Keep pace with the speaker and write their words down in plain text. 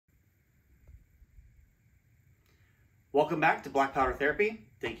Welcome back to Black Powder Therapy.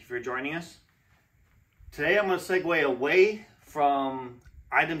 Thank you for joining us. Today I'm going to segue away from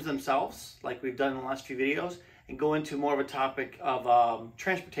items themselves, like we've done in the last few videos, and go into more of a topic of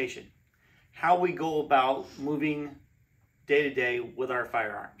transportation. How we go about moving day to day with our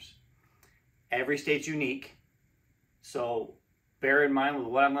firearms. Every state's unique, so bear in mind with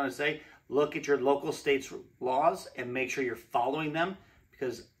what I'm going to say. Look at your local state's laws and make sure you're following them,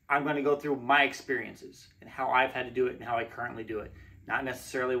 because I'm going to go through my experiences and how I've had to do it and how I currently do it, not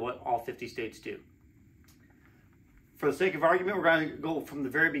necessarily what all 50 states do. For the sake of argument, we're going to go from the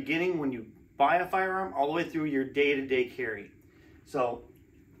very beginning when you buy a firearm all the way through your day-to-day carry. So,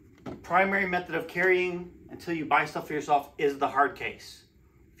 primary method of carrying until you buy stuff for yourself is the hard case.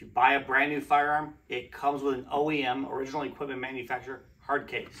 If you buy a brand new firearm, it comes with an OEM, original equipment manufacturer, hard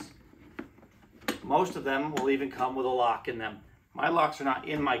case. Most of them will even come with a lock in them. My locks are not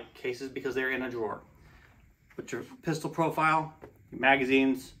in my cases because they're in a drawer. But your pistol profile, your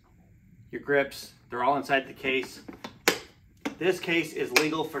magazines, your grips, they're all inside the case. This case is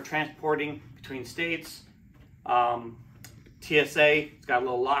legal for transporting between states. TSA, it's got a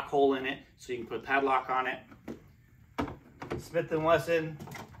little lock hole in it, so you can put a padlock on it. Smith & Wesson,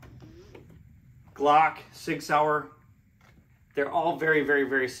 Glock, Sig Sauer, they're all very, very,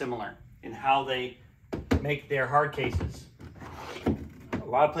 very similar in how they make their hard cases.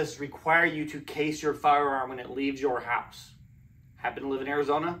 A lot of places require you to case your firearm when it leaves your house. Happen to live in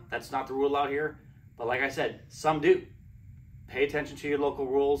Arizona, that's not the rule out here. But like I said, some do. Pay attention to your local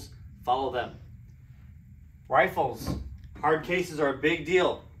rules, follow them. Rifles, hard cases are a big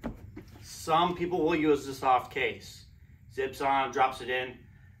deal. Some people will use the soft case. Zips on, drops it in.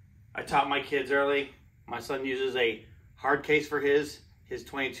 I taught my kids early. My son uses a hard case for his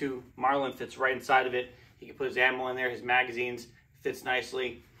 22 Marlin fits right inside of it. He can put his ammo in there, his magazines, fits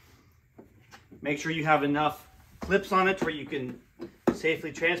nicely. Make sure you have enough clips on it where you can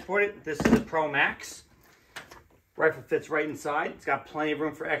safely transport it. This is a Pro Max. Rifle fits right inside. It's got plenty of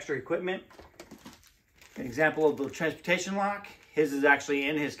room for extra equipment. An example of the transportation lock, his is actually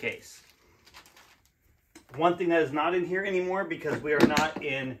in his case. One thing that is not in here anymore, because we are not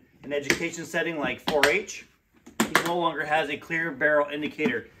in an education setting like 4-H, he no longer has a clear barrel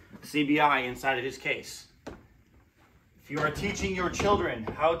indicator, CBI, inside of his case. If you are teaching your children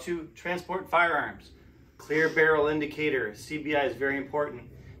how to transport firearms, clear barrel indicator, CBI, is very important.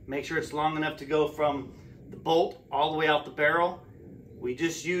 Make sure it's long enough to go from the bolt all the way out the barrel. We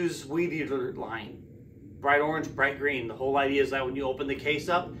just use weed eater line. Bright orange, bright green. The whole idea is that when you open the case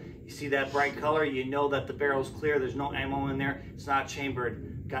up, you see that bright color, you know that the barrel's clear, there's no ammo in there, it's not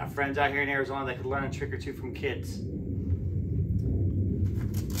chambered. Got friends out here in Arizona that could learn a trick or two from kids.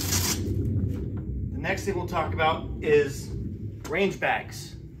 The next thing we'll talk about is range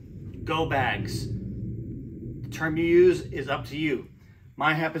bags, go bags. The term you use is up to you.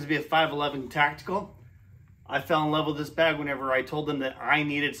 Mine happens to be a 511 tactical. I fell in love with this bag whenever I told them that I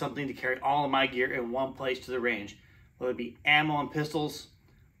needed something to carry all of my gear in one place to the range. Whether it be ammo and pistols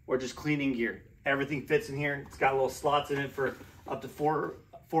or just cleaning gear. Everything fits in here. It's got little slots in it for up to four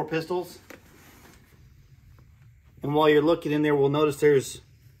pistols. And while you're looking in there, we'll notice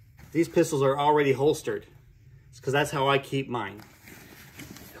these pistols are already holstered. It's because that's how I keep mine.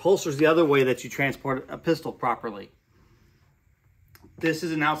 Holster's the other way that you transport a pistol properly. This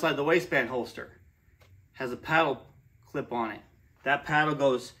is an outside the waistband holster. Has a paddle clip on it. That paddle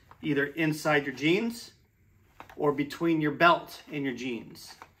goes either inside your jeans or between your belt and your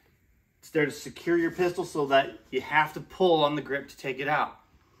jeans. It's there to secure your pistol so that you have to pull on the grip to take it out.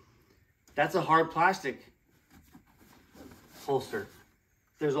 That's a hard plastic holster.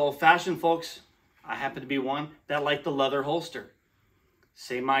 There's old-fashioned folks, I happen to be one, that like the leather holster.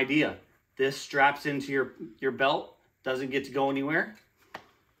 Same idea. This straps into your belt, doesn't get to go anywhere.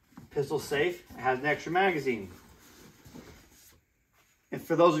 Pistol's safe, it has an extra magazine. And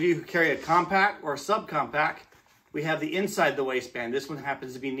for those of you who carry a compact or a subcompact, we have the inside the waistband. This one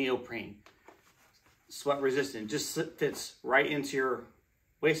happens to be neoprene. Sweat resistant, just fits right into your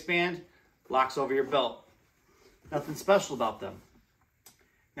waistband, locks over your belt. Nothing special about them.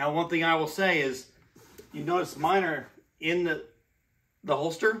 Now, one thing I will say is, you notice mine are in the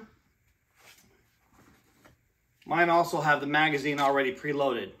holster. Mine also have the magazine already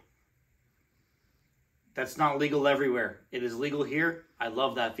preloaded. That's not legal everywhere. It is legal here. I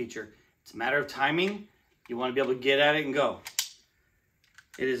love that feature. It's a matter of timing. You want to be able to get at it and go.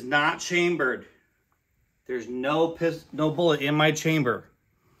 It is not chambered. There's no bullet in my chamber.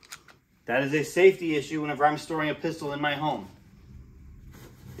 That is a safety issue whenever I'm storing a pistol in my home.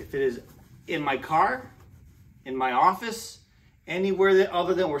 If it is in my car, in my office, anywhere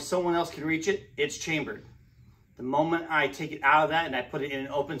other than where someone else can reach it, it's chambered. The moment I take it out of that and I put it in an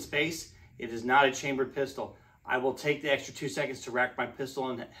open space, it is not a chambered pistol. I will take the extra 2 seconds to rack my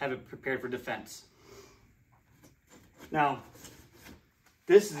pistol and have it prepared for defense. Now,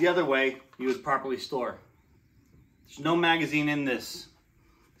 this is the other way you would properly store. There's no magazine in this.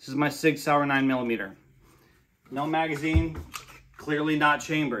 This is my Sig Sauer 9mm. No magazine, clearly not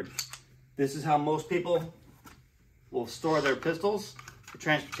chambered. This is how most people will store their pistols for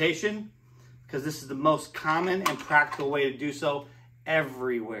transportation, because this is the most common and practical way to do so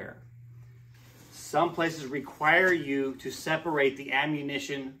everywhere. Some places require you to separate the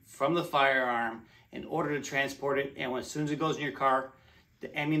ammunition from the firearm in order to transport it, and as soon as it goes in your car,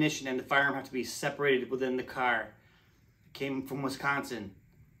 the ammunition and the firearm have to be separated within the car. It came from Wisconsin.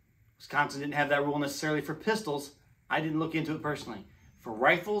 Wisconsin didn't have that rule necessarily for pistols. I didn't look into it personally. For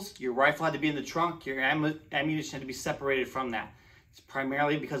rifles, your rifle had to be in the trunk, your ammunition had to be separated from that. It's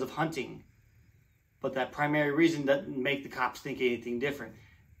primarily because of hunting. But that primary reason doesn't make the cops think anything different.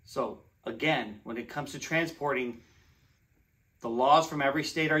 So again, when it comes to transporting, the laws from every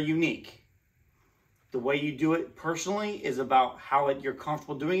state are unique. The way you do it personally is about how you're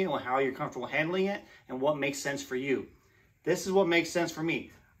comfortable doing it, and how you're comfortable handling it, and what makes sense for you. This is what makes sense for me.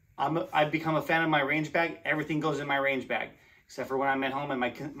 I've become a fan of my range bag. Everything goes in my range bag, except for when I'm at home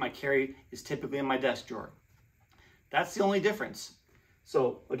and my carry is typically in my desk drawer. That's the only difference.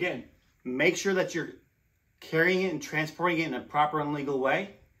 So again, make sure that you're carrying it and transporting it in a proper and legal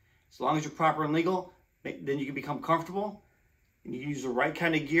way. As long as you're proper and legal, then you can become comfortable and you use the right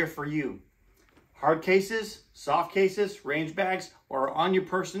kind of gear for you. Hard cases, soft cases, range bags, or on your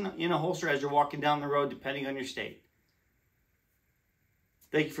person in a holster as you're walking down the road, depending on your state.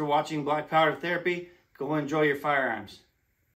 Thank you for watching Black Powder Therapy. Go enjoy your firearms.